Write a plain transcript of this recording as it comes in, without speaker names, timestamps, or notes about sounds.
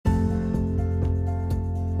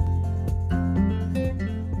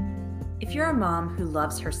If you're a mom who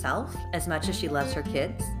loves herself as much as she loves her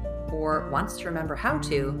kids, or wants to remember how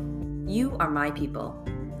to, you are my people.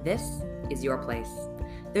 This is your place.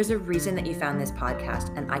 There's a reason that you found this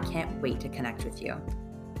podcast, and I can't wait to connect with you.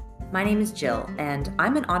 My name is Jill, and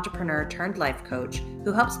I'm an entrepreneur turned life coach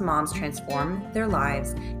who helps moms transform their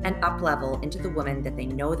lives and up-level into the woman that they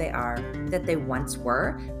know they are, that they once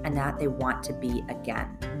were, and that they want to be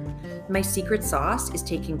again. My secret sauce is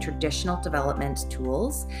taking traditional development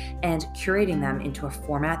tools and curating them into a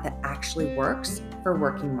format that actually works for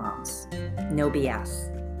working moms. No BS.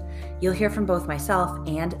 You'll hear from both myself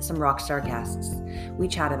and some rockstar guests. We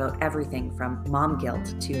chat about everything from mom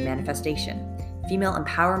guilt to manifestation, female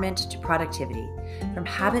empowerment to productivity, from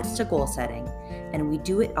habits to goal setting, and we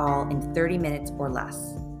do it all in 30 minutes or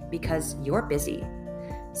less because you're busy.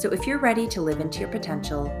 So if you're ready to live into your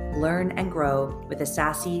potential, learn and grow with a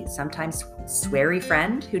sassy, sometimes sweary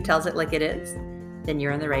friend who tells it like it is, then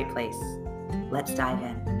you're in the right place. Let's dive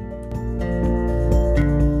in.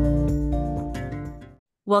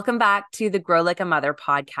 Welcome back to the Grow Like a Mother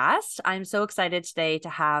podcast. I'm so excited today to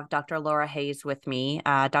have Dr. Laura Hayes with me.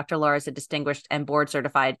 Dr. Laura is a distinguished and board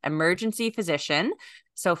certified emergency physician.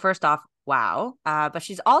 So first off, wow. But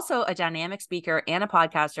she's also a dynamic speaker and a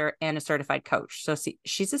podcaster and a certified coach. So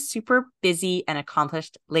she's a super busy and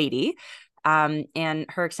accomplished lady. And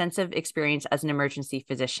her extensive experience as an emergency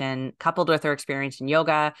physician, coupled with her experience in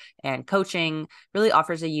yoga and coaching, really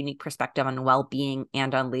offers a unique perspective on well-being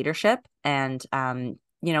and on leadership. And,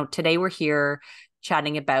 today we're here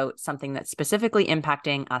chatting about something that's specifically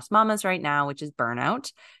impacting us mamas right now, which is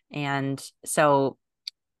burnout. And so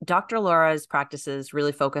Dr. Laura's practices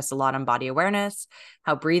really focus a lot on body awareness,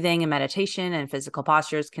 how breathing and meditation and physical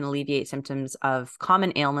postures can alleviate symptoms of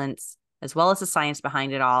common ailments, as well as the science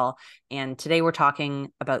behind it all. And today we're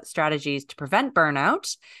talking about strategies to prevent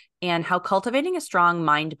burnout and how cultivating a strong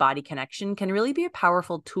mind-body connection can really be a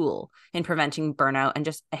powerful tool in preventing burnout and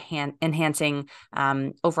just enhancing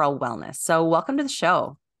overall wellness. So welcome to the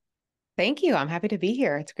show. Thank you. I'm happy to be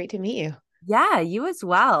here. It's great to meet you. Yeah, you as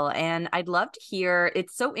well. And I'd love to hear,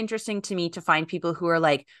 it's so interesting to me to find people who are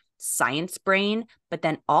like science brain, but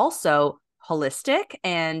then also holistic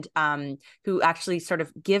and who actually sort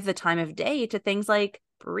of give the time of day to things like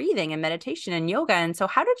breathing and meditation and yoga. And so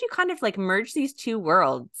how did you kind of like merge these two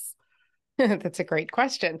worlds? That's a great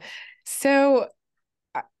question. So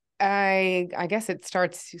I guess it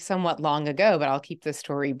starts somewhat long ago, but I'll keep the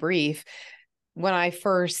story brief. When I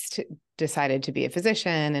first decided to be a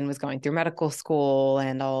physician and was going through medical school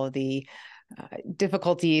and all of the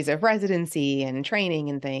difficulties of residency and training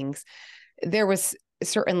and things, there was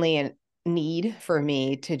certainly a need for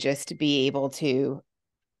me to just be able to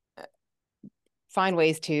find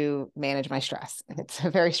ways to manage my stress. And it's a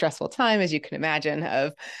very stressful time, as you can imagine,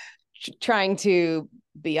 of trying to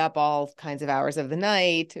be up all kinds of hours of the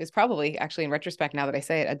night. It was probably, actually, in retrospect, now that I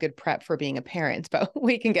say it, a good prep for being a parent, but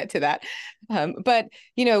we can get to that. But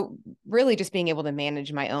really just being able to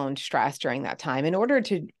manage my own stress during that time in order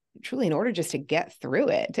just to get through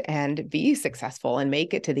it and be successful and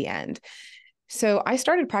make it to the end. So I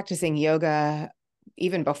started practicing yoga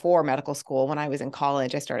even before medical school. When I was in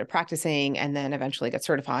college, I started practicing and then eventually got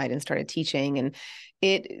certified and started teaching. And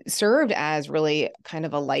it served as really kind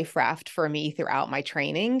of a life raft for me throughout my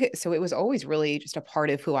training. So it was always really just a part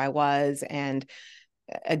of who I was. And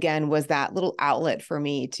again, was that little outlet for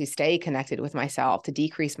me to stay connected with myself, to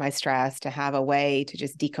decrease my stress, to have a way to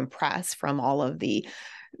just decompress from all of the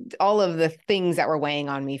things that were weighing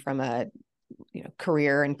on me from a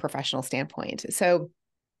career and professional standpoint. So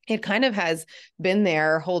it kind of has been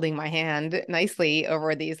there holding my hand nicely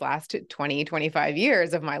over these last 20, 25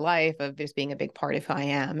 years of my life of just being a big part of who I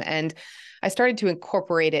am. And I started to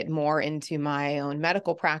incorporate it more into my own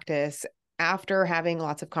medical practice after having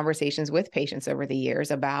lots of conversations with patients over the years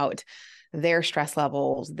about their stress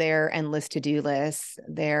levels, their endless to-do lists,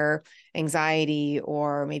 their anxiety,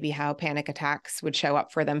 or maybe how panic attacks would show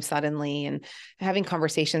up for them suddenly, and having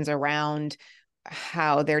conversations around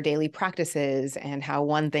how their daily practices and how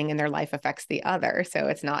one thing in their life affects the other. So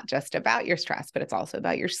it's not just about your stress, but it's also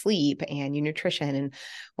about your sleep and your nutrition and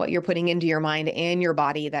what you're putting into your mind and your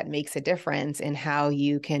body that makes a difference in how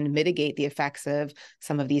you can mitigate the effects of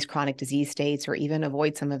some of these chronic disease states or even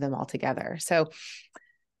avoid some of them altogether. So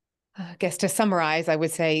I guess to summarize, I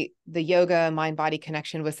would say the yoga mind-body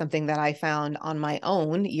connection was something that I found on my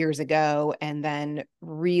own years ago, and then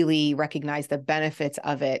really recognized the benefits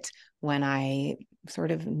of it when I sort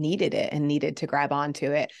of needed it and needed to grab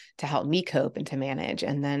onto it to help me cope and to manage.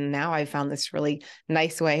 And then now I've found this really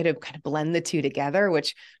nice way to kind of blend the two together,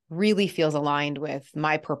 which really feels aligned with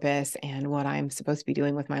my purpose and what I'm supposed to be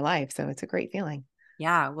doing with my life. So it's a great feeling.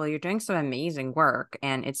 Yeah, well, you're doing some amazing work,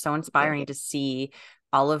 and it's so inspiring to see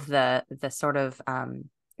all of the sort of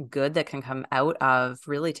good that can come out of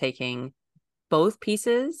really taking both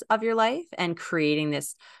pieces of your life and creating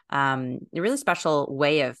this really special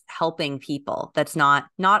way of helping people. That's not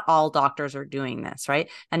all doctors are doing this, right?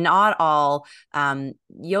 And not all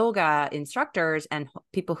yoga instructors and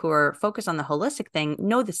people who are focused on the holistic thing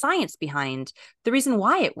know the science behind the reason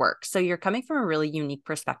why it works. So you're coming from a really unique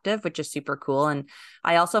perspective, which is super cool. And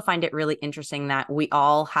I also find it really interesting that we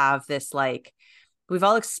all have this, like, we've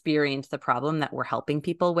all experienced the problem that we're helping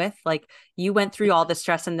people with. Like, you went through all the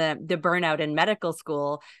stress and the burnout in medical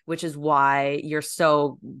school, which is why you're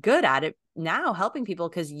so good at it now, helping people,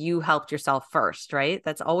 because you helped yourself first, right?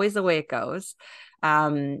 That's always the way it goes.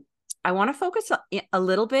 I want to focus a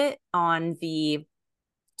little bit on the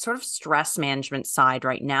sort of stress management side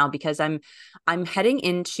right now, because I'm heading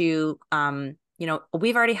into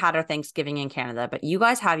we've already had our Thanksgiving in Canada, but you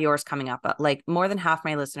guys have yours coming up. Like, more than half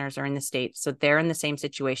my listeners are in the States, so they're in the same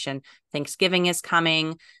situation. Thanksgiving is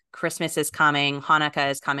coming, Christmas is coming, Hanukkah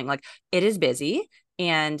is coming. Like, it is busy,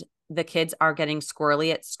 and the kids are getting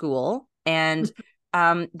squirrely at school, and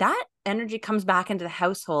that energy comes back into the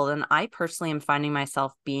household. And I personally am finding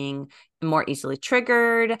myself being more easily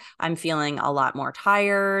triggered. I'm feeling a lot more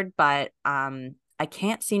tired, but I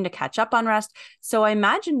can't seem to catch up on rest. So I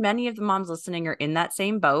imagine many of the moms listening are in that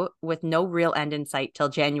same boat with no real end in sight till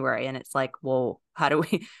January. And it's like, whoa,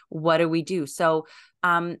 what do we do? So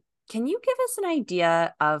can you give us an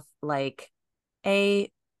idea of, like,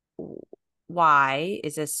 why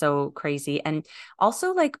is this so crazy? And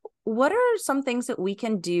also, like, what are some things that we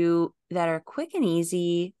can do that are quick and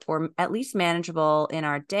easy, or at least manageable in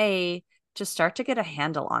our day, to start to get a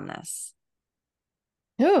handle on this?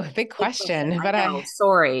 Oh, big Big question. question, I know.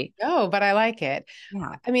 Sorry. but I like it.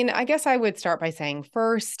 Yeah. I mean, I guess I would start by saying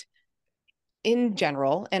first, in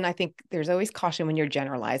general, and I think there's always caution when you're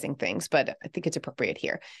generalizing things, but I think it's appropriate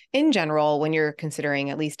here. In general, when you're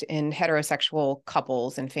considering, at least in heterosexual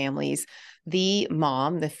couples and families, the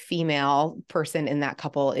mom, the female person in that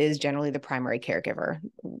couple, is generally the primary caregiver.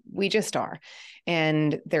 We just are.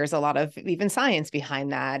 And there's a lot of even science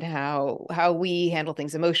behind that, how we handle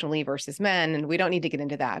things emotionally versus men. And we don't need to get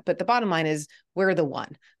into that. But the bottom line is, we're the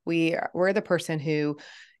one. We're the person who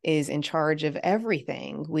is in charge of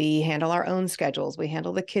everything. We handle our own schedules. We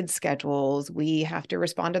handle the kids' schedules. We have to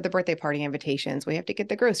respond to the birthday party invitations. We have to get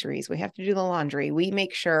the groceries. We have to do the laundry. We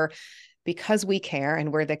make sure, because we care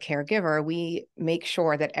and we're the caregiver, we make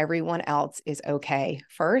sure that everyone else is okay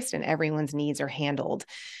first and everyone's needs are handled.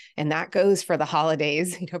 And that goes for the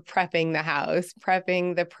holidays, prepping the house,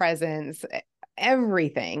 prepping the presents,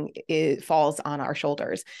 everything falls on our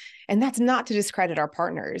shoulders. And that's not to discredit our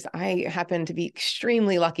partners. I happen to be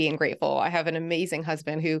extremely lucky and grateful. I have an amazing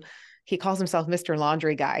husband who, he calls himself Mr.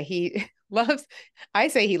 Laundry Guy. I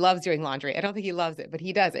say he loves doing laundry. I don't think he loves it, but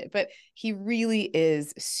he does it. But he really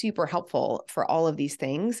is super helpful for all of these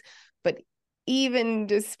things. But even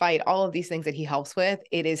despite all of these things that he helps with,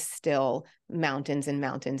 it is still mountains and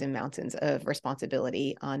mountains and mountains of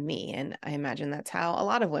responsibility on me. And I imagine that's how a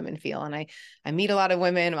lot of women feel. And I meet a lot of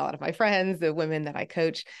women, a lot of my friends, the women that I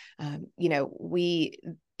coach,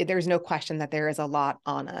 there's no question that there is a lot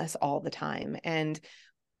on us all the time. And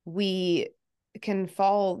we can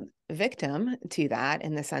fall victim to that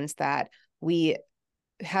in the sense that we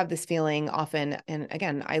have this feeling often, and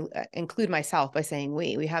again, I include myself by saying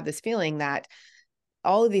we have this feeling that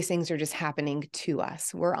all of these things are just happening to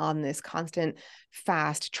us. We're on this constant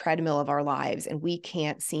fast treadmill of our lives, and we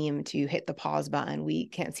can't seem to hit the pause button. We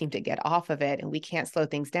can't seem to get off of it, and we can't slow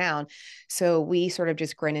things down. So we sort of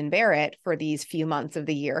just grin and bear it for these few months of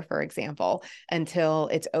the year, for example, until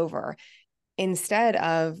it's over, instead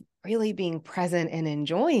of really being present and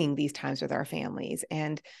enjoying these times with our families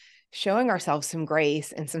and showing ourselves some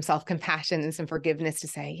grace and some self-compassion and some forgiveness to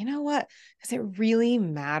say, you know what, does it really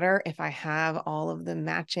matter if I have all of the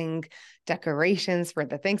matching decorations for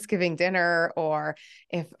the Thanksgiving dinner, or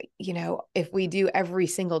if we do every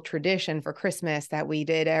single tradition for Christmas that we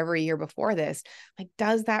did every year before this? Like,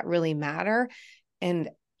 does that really matter? And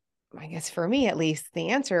I guess for me, at least,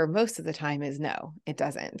 the answer most of the time is no, it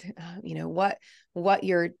doesn't. What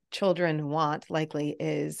your children want likely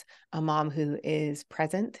is a mom who is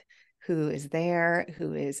present, who is there,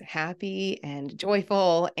 who is happy and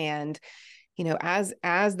joyful. And, as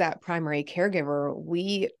that primary caregiver,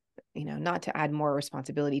 we, not to add more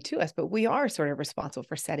responsibility to us, but we are sort of responsible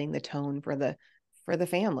for setting the tone for the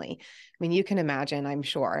family. I mean, you can imagine, I'm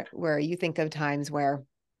sure, where you think of times where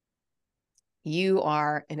you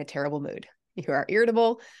are in a terrible mood. You are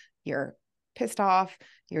irritable, you're pissed off,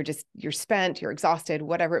 you're spent, you're exhausted,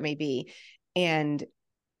 whatever it may be. And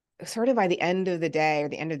sort of by the end of the day or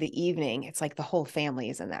the end of the evening, it's like the whole family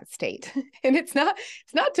is in that state. And it's not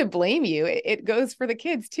to blame you. It goes for the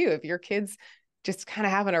kids too. If your kids just kind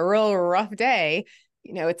of having a real rough day,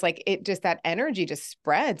 it's like that energy just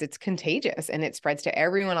spreads. It's contagious and it spreads to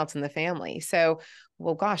everyone else in the family. So,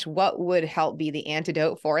 well, gosh, what would help be the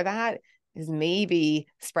antidote for that is maybe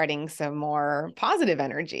spreading some more positive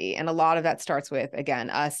energy. And a lot of that starts with, again,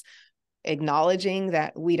 us acknowledging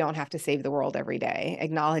that we don't have to save the world every day,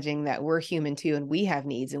 acknowledging that we're human too, and we have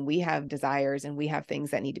needs and we have desires and we have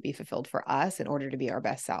things that need to be fulfilled for us in order to be our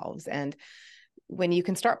best selves. And when you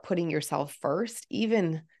can start putting yourself first,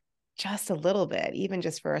 even just a little bit, even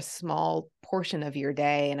just for a small portion of your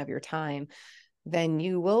day and of your time, then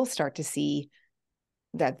you will start to see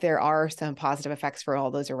that there are some positive effects for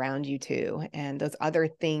all those around you too. And those other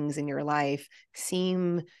things in your life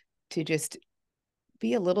seem to just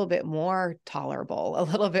be a little bit more tolerable, a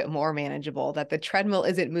little bit more manageable, that the treadmill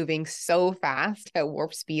isn't moving so fast at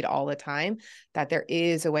warp speed all the time, that there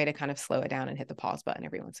is a way to kind of slow it down and hit the pause button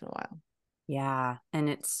every once in a while. Yeah. And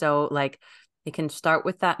it's so like, it can start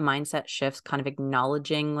with that mindset shifts, kind of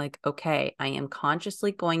acknowledging like, okay, I am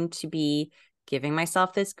consciously going to be giving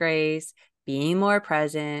myself this grace, being more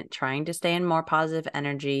present, trying to stay in more positive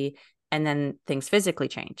energy, and then things physically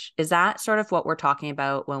change. Is that sort of what we're talking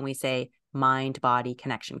about when we say mind-body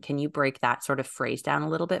connection? Can you break that sort of phrase down a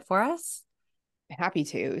little bit for us? Happy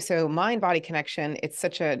to. So mind-body connection, it's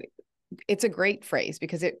a great phrase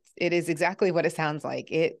because it is exactly what it sounds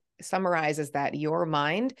like. It summarizes that your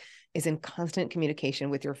mind is in constant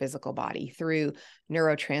communication with your physical body through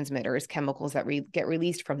neurotransmitters, chemicals that get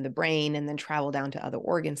released from the brain and then travel down to other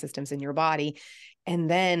organ systems in your body. And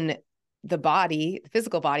then the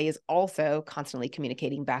physical body is also constantly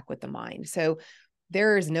communicating back with the mind. So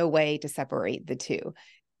there is no way to separate the two.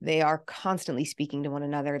 They are constantly speaking to one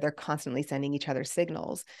another. They're constantly sending each other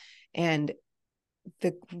signals. And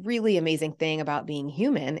the really amazing thing about being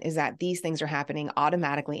human is that these things are happening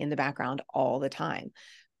automatically in the background all the time.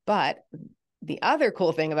 But the other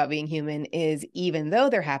cool thing about being human is even though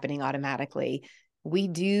they're happening automatically, we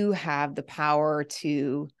do have the power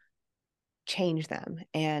to change them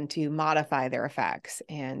and to modify their effects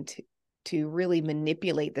and to really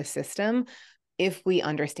manipulate the system if we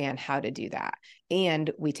understand how to do that.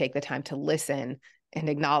 And we take the time to listen and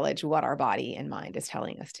acknowledge what our body and mind is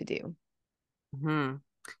telling us to do. Mm-hmm.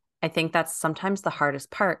 I think that's sometimes the hardest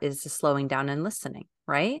part is the slowing down and listening,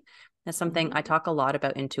 right? That's something I talk a lot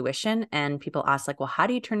about intuition, and people ask like, well, how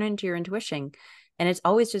do you turn into your intuition? And it's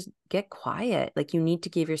always just get quiet. Like you need to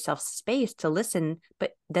give yourself space to listen,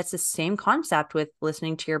 but that's the same concept with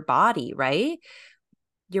listening to your body, right?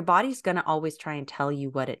 Your body's going to always try and tell you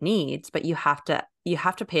what it needs, but you have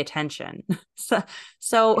to pay attention. So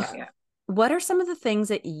Yeah. what are some of the things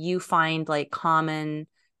that you find like common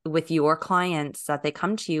with your clients that they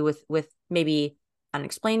come to you with maybe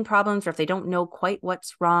unexplained problems, or if they don't know quite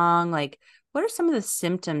what's wrong, like what are some of the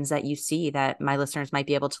symptoms that you see that my listeners might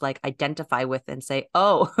be able to like identify with and say,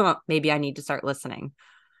 oh, maybe I need to start listening?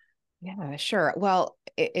 Yeah, sure. Well,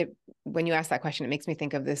 when you ask that question, it makes me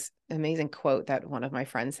think of this amazing quote that one of my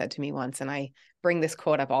friends said to me once, and I bring this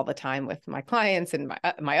quote up all the time with my clients and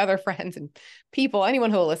my other friends and people, anyone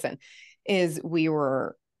who will listen. Is we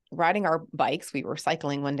were riding our bikes, we were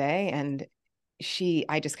cycling one day, and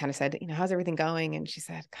I just kind of said, how's everything going? And she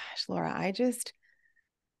said, gosh, Laura,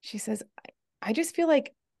 she says, I just feel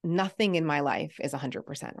like nothing in my life is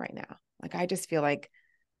 100% right now. Like I just feel like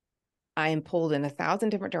I am pulled in 1,000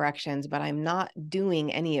 different directions, but I'm not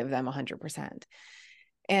doing any of them 100%.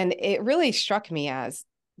 And it really struck me as,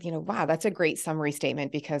 wow, that's a great summary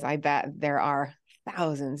statement, because I bet there are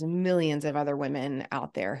thousands, millions of other women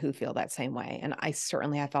out there who feel that same way. And I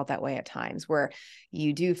certainly have felt that way at times, where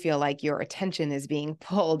you do feel like your attention is being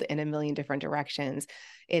pulled in a million different directions.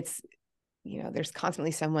 It's there's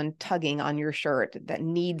constantly someone tugging on your shirt that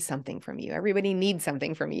needs something from you. Everybody needs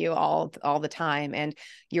something from you all the time. And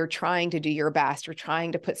you're trying to do your best. You're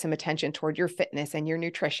trying to put some attention toward your fitness and your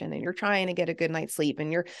nutrition, and you're trying to get a good night's sleep,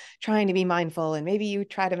 and you're trying to be mindful. And maybe you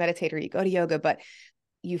try to meditate or you go to yoga, but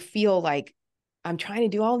you feel like, I'm trying to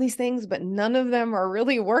do all these things, but none of them are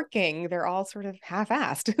really working. They're all sort of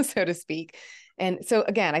half-assed, so to speak. And so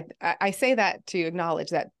again, I say that to acknowledge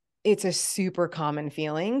that it's a super common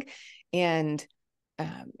feeling. And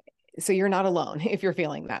so you're not alone if you're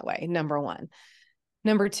feeling that way, number one.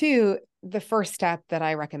 Number two, the first step that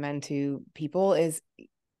I recommend to people is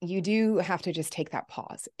you do have to just take that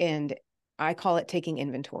pause. And I call it taking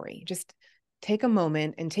inventory. Just take a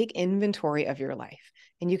moment and take inventory of your life.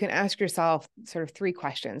 And you can ask yourself sort of three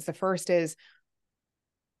questions. The first is,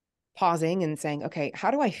 pausing and saying, okay, how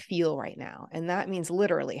do I feel right now? And that means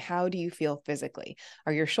literally, how do you feel physically?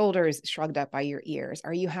 Are your shoulders shrugged up by your ears?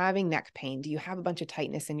 Are you having neck pain? Do you have a bunch of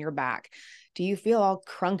tightness in your back? Do you feel all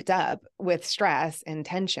crunked up with stress and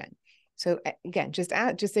tension? So again, just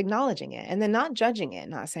acknowledging it, and then not judging it,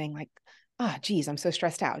 not saying like, oh, geez, I'm so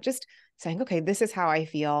stressed out. Just saying, okay, this is how I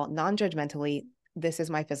feel, non-judgmentally. This is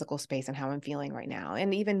my physical space and how I'm feeling right now.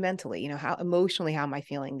 And even mentally, how emotionally, how am I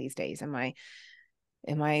feeling these days? Am I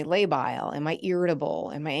labile? Am I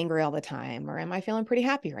irritable? Am I angry all the time? Or am I feeling pretty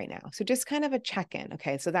happy right now? So just kind of a check-in.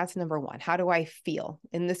 Okay. So that's number one. How do I feel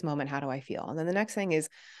in this moment? How do I feel? And then the next thing is,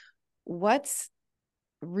 what's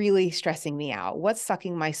really stressing me out? What's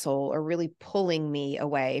sucking my soul or really pulling me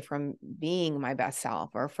away from being my best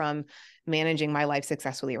self or from managing my life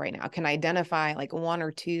successfully right now? Can I identify like one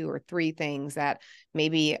or two or three things that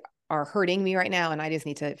maybe are hurting me right now, and I just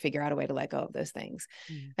need to figure out a way to let go of those things?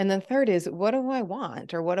 Mm. And then third is, what do I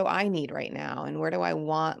want, or what do I need right now? And where do I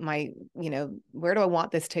want where do I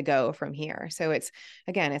want this to go from here? So it's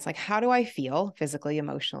like, how do I feel physically,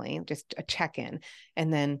 emotionally? Just a check-in.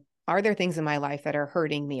 And then, are there things in my life that are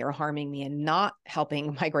hurting me or harming me and not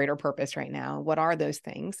helping my greater purpose right now? What are those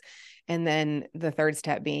things? And then the third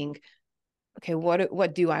step being, okay,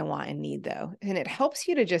 what do I want and need though? And it helps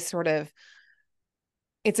you to just sort of,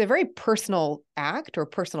 it's a very personal act or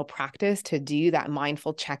personal practice to do that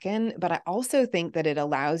mindful check-in. But I also think that it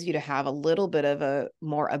allows you to have a little bit of a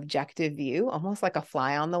more objective view, almost like a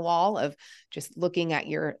fly on the wall of just looking at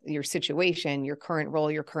your situation, your current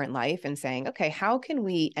role, your current life, and saying, okay, how can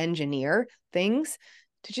we engineer things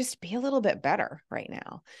to just be a little bit better right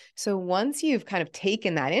now? So once you've kind of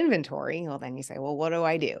taken that inventory, well, then you say, well, what do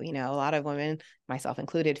I do? A lot of women, myself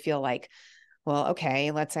included, feel like, well,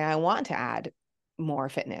 okay, let's say I want to add more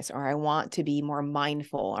fitness, or I want to be more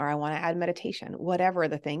mindful, or I want to add meditation, whatever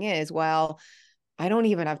the thing is. Well, I don't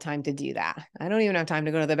even have time to do that. I don't even have time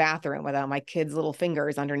to go to the bathroom without my kids' little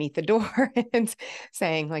fingers underneath the door and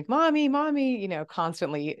saying like, mommy, mommy,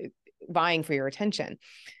 constantly vying for your attention.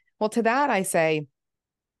 Well, to that, I say,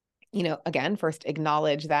 again, first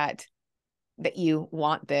acknowledge that you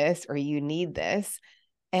want this or you need this,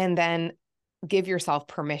 and then give yourself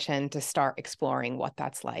permission to start exploring what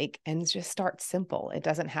that's like, and just start simple. It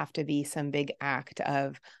doesn't have to be some big act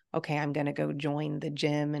of, okay, I'm going to go join the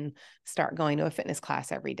gym and start going to a fitness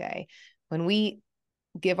class every day. When we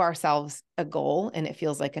give ourselves a goal and it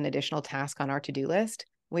feels like an additional task on our to-do list,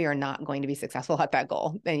 we are not going to be successful at that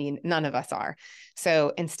goal. I mean, none of us are.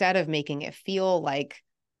 So instead of making it feel like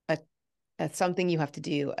something you have to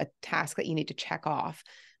do, a task that you need to check off,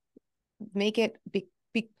 make it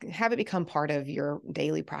have it become part of your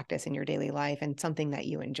daily practice in your daily life and something that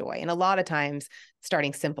you enjoy. And a lot of times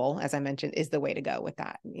starting simple, as I mentioned, is the way to go with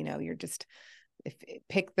that. You're just,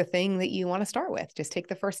 pick the thing that you want to start with. Just take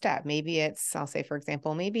the first step. Maybe it's, I'll say, for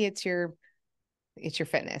example, maybe it's your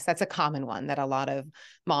fitness. That's a common one that a lot of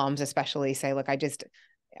moms especially say, look, I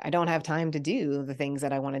don't have time to do the things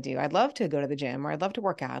that I want to do. I'd love to go to the gym, or I'd love to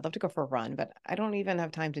work out. I'd love to go for a run, but I don't even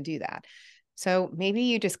have time to do that. So maybe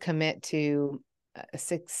you just commit to a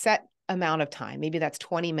set amount of time. Maybe that's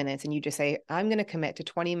 20 minutes. And you just say, I'm going to commit to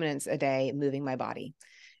 20 minutes a day moving my body.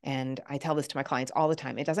 And I tell this to my clients all the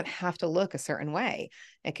time. It doesn't have to look a certain way.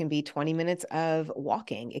 It can be 20 minutes of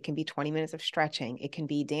walking. It can be 20 minutes of stretching. It can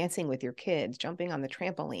be dancing with your kids, jumping on the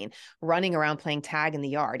trampoline, running around playing tag in the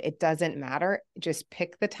yard. It doesn't matter. Just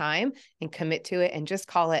pick the time and commit to it, and just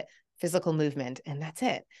call it physical movement. And that's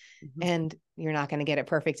it. Mm-hmm. And you're not going to get it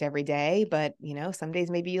perfect every day, but some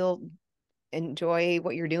days maybe you'll enjoy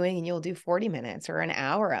what you're doing and you'll do 40 minutes or an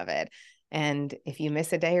hour of it. And if you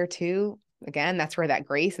miss a day or two, again, that's where that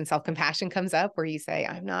grace and self-compassion comes up, where you say,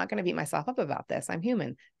 I'm not going to beat myself up about this. I'm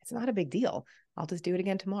human. It's not a big deal. I'll just do it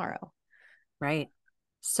again tomorrow. Right.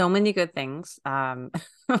 So many good things from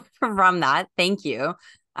that. Thank you.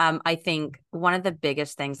 I think one of the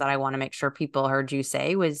biggest things that I want to make sure people heard you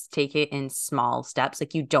say was take it in small steps.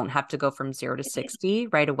 Like, you don't have to go from 0 to 60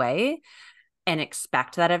 right away and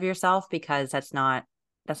expect that of yourself, because that's not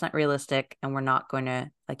realistic. And we're not going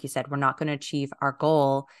to, like you said, we're not going to achieve our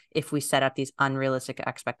goal if we set up these unrealistic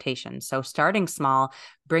expectations. So starting small,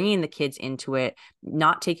 bringing the kids into it,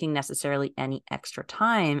 not taking necessarily any extra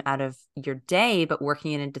time out of your day, but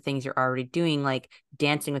working it into things you're already doing, like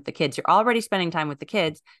dancing with the kids. You're already spending time with the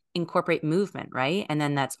kids, incorporate movement, right? And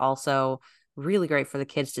then that's also really great for the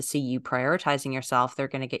kids to see you prioritizing yourself. They're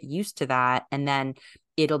going to get used to that. And then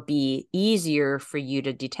it'll be easier for you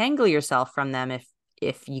to detangle yourself from them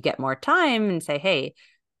if you get more time and say, hey,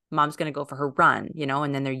 mom's going to go for her run,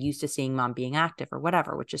 and then they're used to seeing mom being active or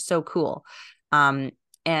whatever, which is so cool.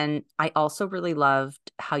 And I also really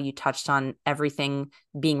loved how you touched on everything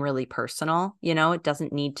being really personal. It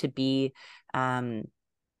doesn't need to be,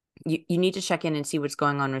 you need to check in and see what's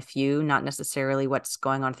going on with you, not necessarily what's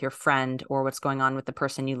going on with your friend or what's going on with the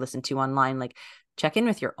person you listen to online. Like, check in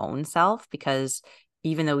with your own self, because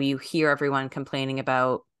even though you hear everyone complaining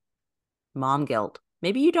about mom guilt,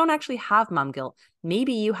 maybe you don't actually have mom guilt.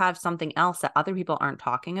 Maybe you have something else that other people aren't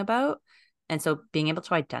talking about. And so being able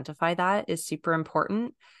to identify that is super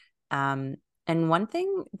important. And one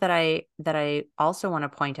thing that I also want to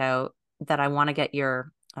point out, that I want to get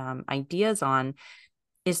your ideas on,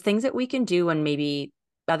 is things that we can do when maybe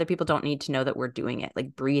other people don't need to know that we're doing it,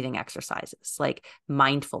 like breathing exercises, like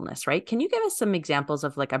mindfulness, right? Can you give us some examples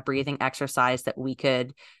of like a breathing exercise that we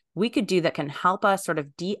could do that can help us sort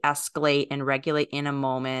of de-escalate and regulate in a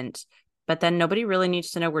moment, but then nobody really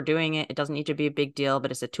needs to know we're doing it. It doesn't need to be a big deal,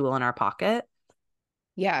 but it's a tool in our pocket.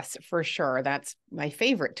 Yes, for sure. That's my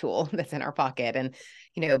favorite tool that's in our pocket. And,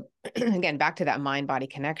 again, back to that mind-body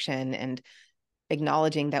connection and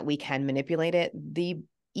acknowledging that we can manipulate it. The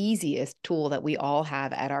easiest tool that we all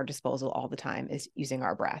have at our disposal all the time is using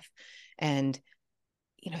our breath. And,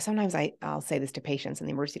 sometimes I'll say this to patients in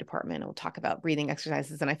the emergency department, and we'll talk about breathing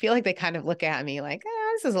exercises. And I feel like they kind of look at me like,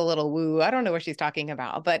 this is a little woo. I don't know what she's talking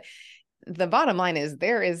about. But the bottom line is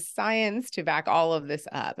there is science to back all of this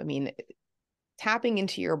up. I mean, tapping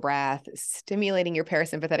into your breath, stimulating your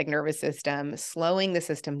parasympathetic nervous system, slowing the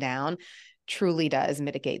system down truly does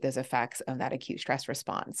mitigate those effects of that acute stress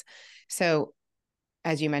response. So,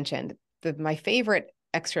 as you mentioned, my favorite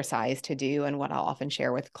exercise to do, and what I'll often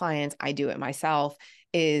share with clients, I do it myself,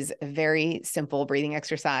 is a very simple breathing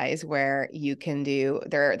exercise where you can do,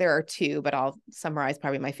 there are two, but I'll summarize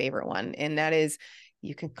probably my favorite one. And that is,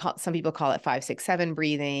 you can call, some people call it 5-6-7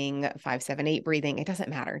 breathing, 5-7-8 breathing. It doesn't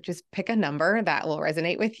matter. Just pick a number that will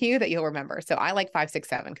resonate with you, that you'll remember. So I like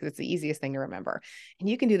 5-6-7 because it's the easiest thing to remember. And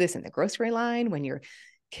you can do this in the grocery line when your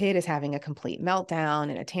kid is having a complete meltdown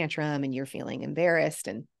and a tantrum and you're feeling embarrassed,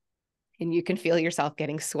 and you can feel yourself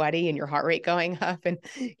getting sweaty and your heart rate going up and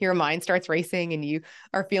your mind starts racing and you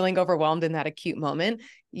are feeling overwhelmed in that acute moment.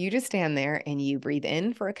 You just stand there and you breathe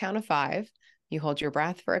in for a count of 5. You hold your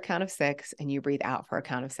breath for a count of 6, and you breathe out for a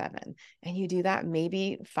count of 7. And you do that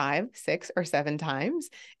maybe 5, 6, or 7 times.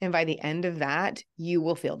 And by the end of that, you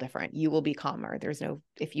will feel different. You will be calmer.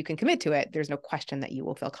 If you can commit to it, there's no question that you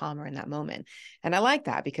will feel calmer in that moment. And I like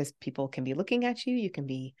that because people can be looking at you. You can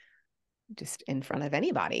be just in front of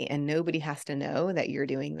anybody, and nobody has to know that you're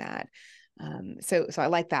doing that. So I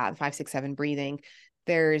like that 5-6-7 breathing.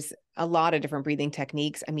 There's a lot of different breathing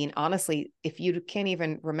techniques. I mean, honestly, if you can't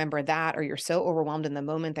even remember that, or you're so overwhelmed in the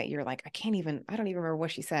moment that you're like, I don't even remember what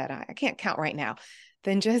she said. I can't count right now.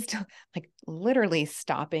 Then just like literally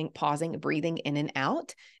stopping, pausing, breathing in and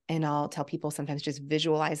out. And I'll tell people sometimes just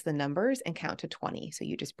visualize the numbers and count to 20. So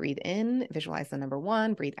you just breathe in, visualize the number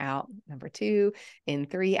 1, breathe out, number 2, in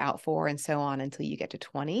 3, out 4, and so on until you get to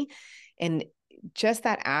 20. And just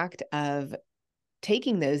that act of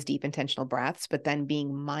taking those deep intentional breaths, but then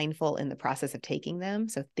being mindful in the process of taking them.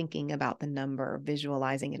 So thinking about the number,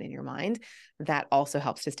 visualizing it in your mind, that also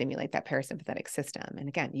helps to stimulate that parasympathetic system. And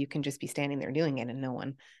again, you can just be standing there doing it and no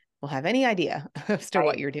one will have any idea as to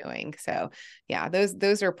what you're doing. So yeah,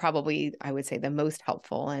 those are probably, I would say, the most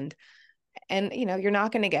helpful. And you're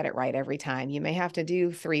not going to get it right every time. You may have to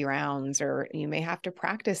do 3 rounds, or you may have to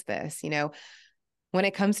practice this. When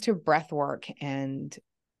it comes to breath work and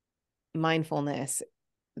mindfulness,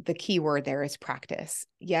 the key word there is practice.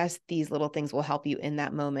 Yes, these little things will help you in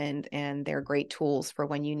that moment, and they're great tools for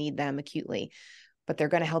when you need them acutely, but they're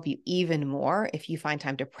going to help you even more if you find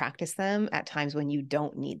time to practice them at times when you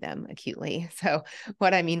don't need them acutely. So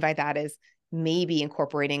what I mean by that is maybe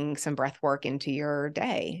incorporating some breath work into your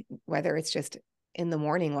day, whether it's just in the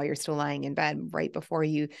morning while you're still lying in bed, right before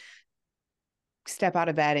you step out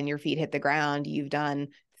of bed and your feet hit the ground, you've done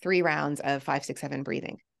 3 rounds of 5-6-7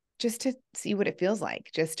 breathing, just to see what it feels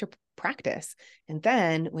like, just to practice. And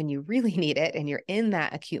then when you really need it and you're in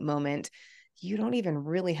that acute moment, you don't even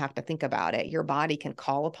really have to think about it. Your body can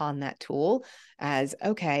call upon that tool as,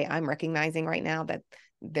 okay, I'm recognizing right now that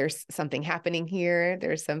there's something happening here.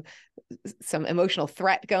 There's some emotional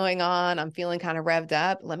threat going on. I'm feeling kind of revved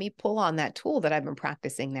up. Let me pull on that tool that I've been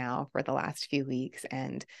practicing now for the last few weeks.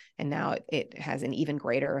 And now it has an even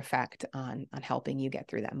greater effect on helping you get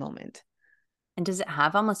through that moment. And does it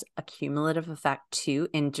have almost a cumulative effect too,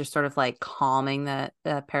 in just sort of like calming the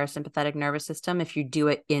parasympathetic nervous system? If you do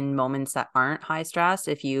it in moments that aren't high stress,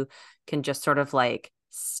 if you can just sort of like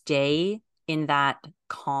stay in that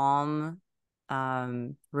calm,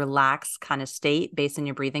 relaxed kind of state based on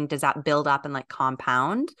your breathing, does that build up and like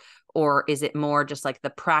compound? Or is it more just like the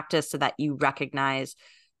practice so that you recognize,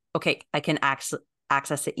 okay, I can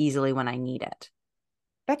access it easily when I need it?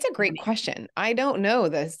 That's a great question. I don't know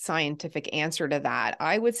the scientific answer to that.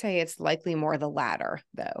 I would say it's likely more the latter,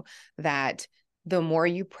 though, that the more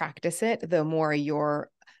you practice it, the more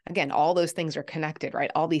again, all those things are connected,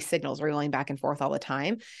 right? All these signals are going back and forth all the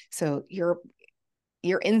time. So your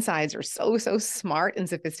insides are so smart and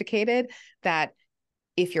sophisticated that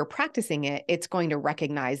if you're practicing it, it's going to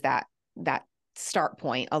recognize that start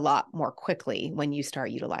point a lot more quickly when you start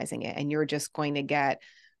utilizing it. And you're just going to get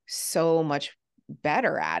so much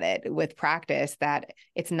better at it with practice that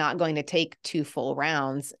it's not going to take 2 full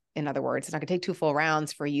rounds. In other words, it's not going to take 2 full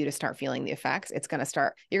rounds for you to start feeling the effects. You're going to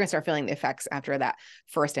start feeling the effects after that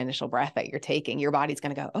first initial breath that you're taking. Your body's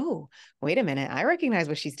going to go, oh, wait a minute. I recognize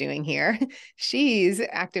what she's doing here. She's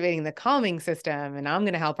activating the calming system, and I'm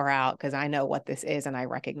going to help her out because I know what this is and I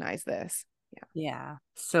recognize this. Yeah.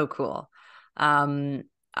 So cool.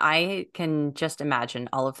 I can just imagine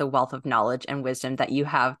all of the wealth of knowledge and wisdom that you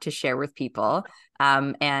have to share with people.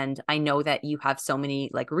 And I know that you have so many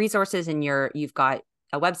like resources in you've got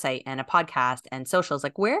a website and a podcast and socials.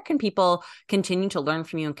 Like, where can people continue to learn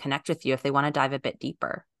from you and connect with you if they want to dive a bit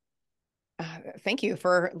deeper? Thank you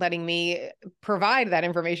for letting me provide that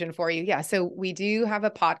information for you. Yeah, so we do have a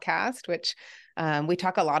podcast, which we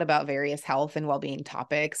talk a lot about various health and well-being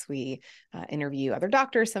topics. We interview other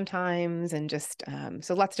doctors sometimes, and just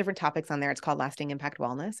so lots of different topics on there. It's called Lasting Impact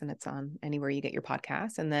Wellness, and it's on anywhere you get your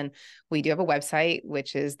podcasts. And then we do have a website,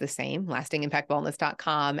 which is the same,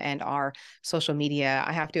 lastingimpactwellness.com, and our social media.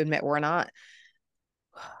 I have to admit,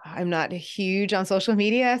 I'm not huge on social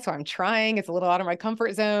media, so I'm trying. It's a little out of my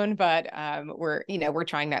comfort zone, but we're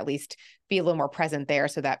trying to at least be a little more present there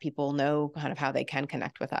so that people know kind of how they can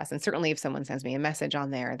connect with us. And certainly if someone sends me a message on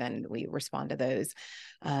there, then we respond to those.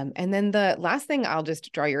 And then the last thing I'll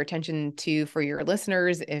just draw your attention to for your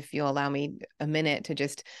listeners, if you'll allow me a minute to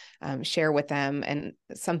just share with them, and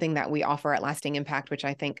something that we offer at Lasting Impact, which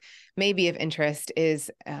I think may be of interest, is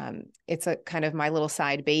it's a kind of my little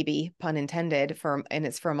side baby, pun intended, and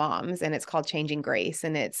it's for moms, and it's called Changing Grace.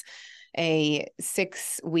 And it's a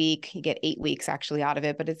 6-week, you get 8 weeks actually out of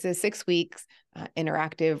it, but it's a 6 weeks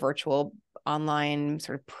interactive virtual online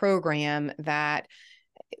sort of program that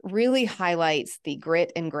really highlights the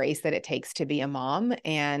grit and grace that it takes to be a mom.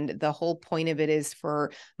 And the whole point of it is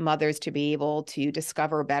for mothers to be able to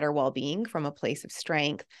discover better well-being from a place of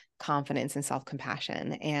strength, confidence, and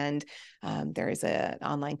self-compassion. And there's an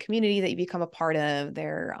online community that you become a part of.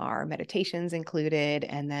 There are meditations included.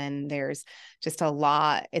 And then there's just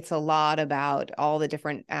it's a lot about all the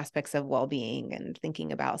different aspects of well-being, and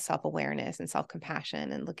thinking about self-awareness and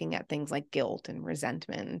self-compassion, and looking at things like guilt and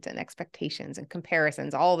resentment and expectations and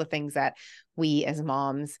comparisons, all the things that we as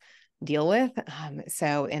moms deal with.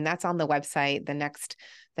 And that's on the website.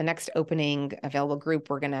 The next opening available group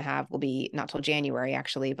we're going to have will be not till January,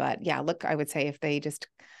 actually. But yeah, I would say if they just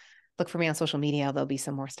look for me on social media, there'll be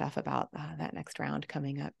some more stuff about that next round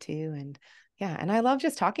coming up too. And yeah, and I love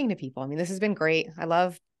just talking to people. I mean, this has been great. I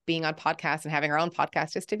love being on podcasts and having our own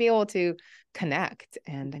podcast just to be able to connect.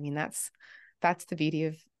 And I mean, that's the beauty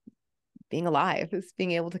of being alive, is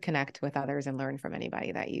being able to connect with others and learn from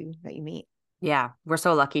anybody that you meet. Yeah, we're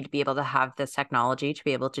so lucky to be able to have this technology to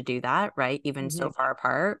be able to do that, right? Even so far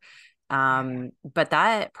apart. But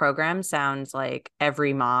that program sounds like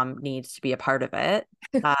every mom needs to be a part of it.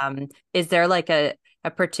 Is there like a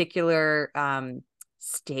particular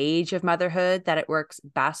stage of motherhood that it works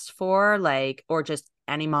best for, like, or just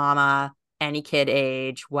any mama, any kid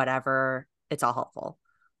age, whatever, it's all helpful?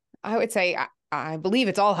 I would say I believe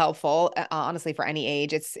it's all helpful, honestly, for any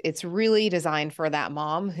age. It's really designed for that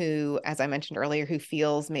mom who, as I mentioned earlier, who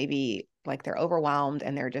feels maybe like they're overwhelmed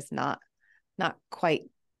and they're just not quite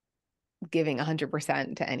giving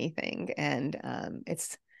 100% to anything. And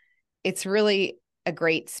it's really a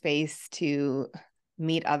great space to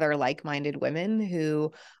meet other like-minded women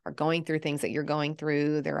who are going through things that you're going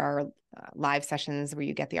through. There are live sessions where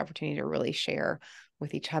you get the opportunity to really share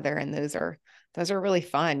with each other, and those are really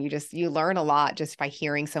fun. You learn a lot just by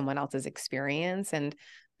hearing someone else's experience, and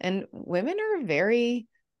women are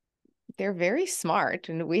they're very smart,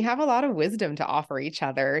 and we have a lot of wisdom to offer each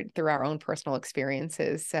other through our own personal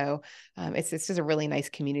experiences. So it's just a really nice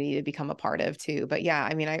community to become a part of too. But yeah,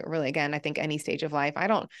 I mean, I think any stage of life, I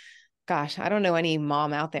don't know any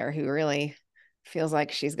mom out there who really feels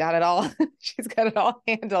like she's got it all. She's got it all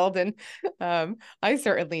handled. And I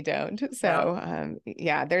certainly don't. So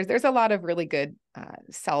yeah, there's a lot of really good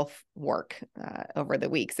self work over the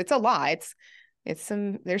weeks. It's a lot.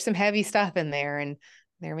 There's some heavy stuff in there, and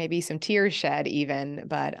There may be some tears shed even,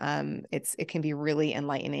 but it can be really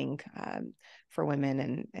enlightening for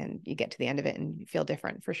women, and you get to the end of it and you feel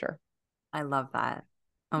different for sure. I love that.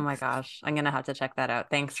 Oh my gosh. I'm going to have to check that out.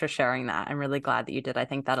 Thanks for sharing that. I'm really glad that you did. I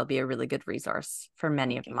think that'll be a really good resource for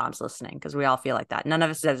many of the moms listening, because we all feel like that. None of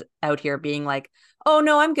us is out here being like, oh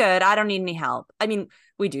no, I'm good. I don't need any help. I mean,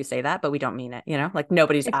 we do say that, but we don't mean it, like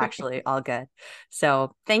nobody's actually all good.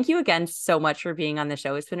 So thank you again so much for being on the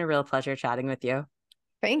show. It's been a real pleasure chatting with you.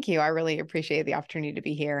 Thank you. I really appreciate the opportunity to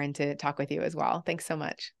be here and to talk with you as well. Thanks so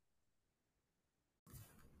much.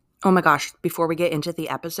 Oh my gosh, before we get into the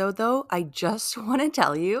episode though, I just want to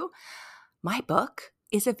tell you my book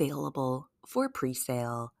is available for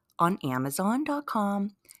pre-sale on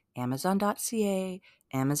Amazon.com, Amazon.ca,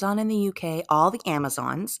 Amazon in the UK, all the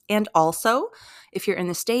Amazons. And also, if you're in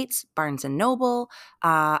the States, Barnes & Noble.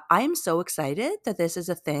 I am so excited that this is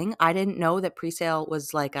a thing. I didn't know that pre-sale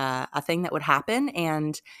was like a thing that would happen.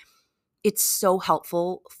 And it's so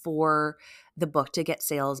helpful for the book to get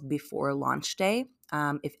sales before launch day.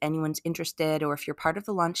 If anyone's interested, or if you're part of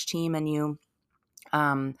the launch team and you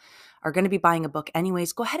are going to be buying a book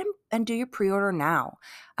anyways, go ahead and do your pre-order now.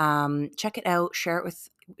 Check it out, share it with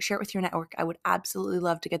your network. I would absolutely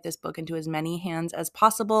love to get this book into as many hands as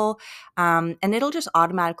possible. And it'll just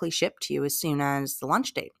automatically ship to you as soon as the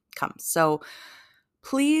launch date comes. So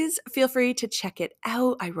please feel free to check it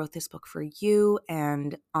out. I wrote this book for you,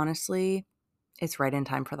 and honestly, it's right in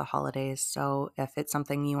time for the holidays. So if it's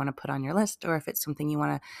something you want to put on your list, or if it's something you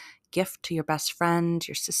want to gift to your best friend,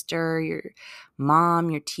 your sister, your mom,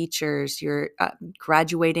 your teachers, your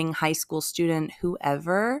graduating high school student,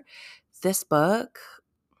 whoever, this book,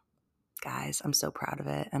 guys, I'm so proud of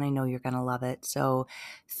it, and I know you're going to love it. So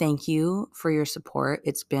thank you for your support.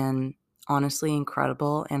 It's been honestly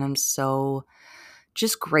incredible, and I'm so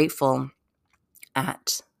just grateful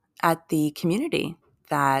at the community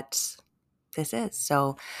that this is.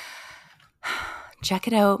 So check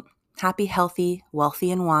it out. Happy, Healthy,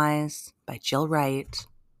 Wealthy, and Wise by Jill Wright.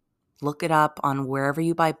 Look it up on wherever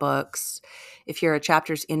you buy books. If you're a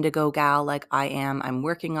Chapters Indigo gal like I am, I'm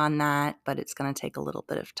working on that, but it's going to take a little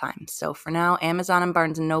bit of time. So for now, Amazon and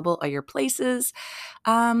Barnes & Noble are your places.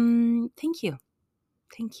 Thank you.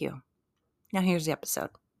 Thank you. Now here's the episode.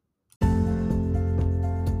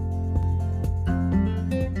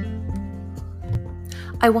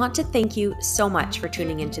 I want to thank you so much for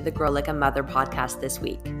tuning into the Grow Like a Mother podcast this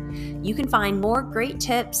week. You can find more great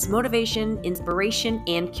tips, motivation, inspiration,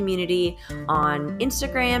 and community on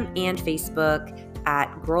Instagram and Facebook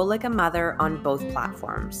at Grow Like a Mother on both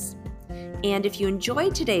platforms. And if you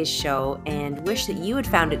enjoyed today's show and wish that you had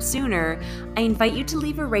found it sooner, I invite you to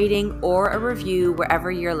leave a rating or a review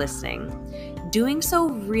wherever you're listening. Doing so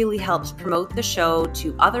really helps promote the show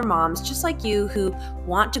to other moms just like you who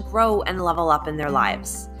want to grow and level up in their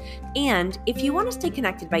lives. And if you want to stay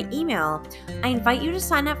connected by email, I invite you to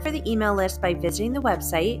sign up for the email list by visiting the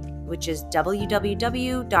website, which is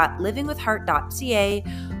www.livingwithheart.ca,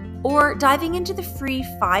 or diving into the free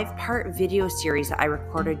 5-part video series that I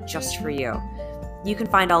recorded just for you. You can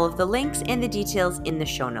find all of the links and the details in the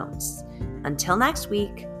show notes. Until next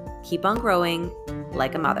week, keep on growing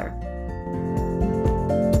like a mother.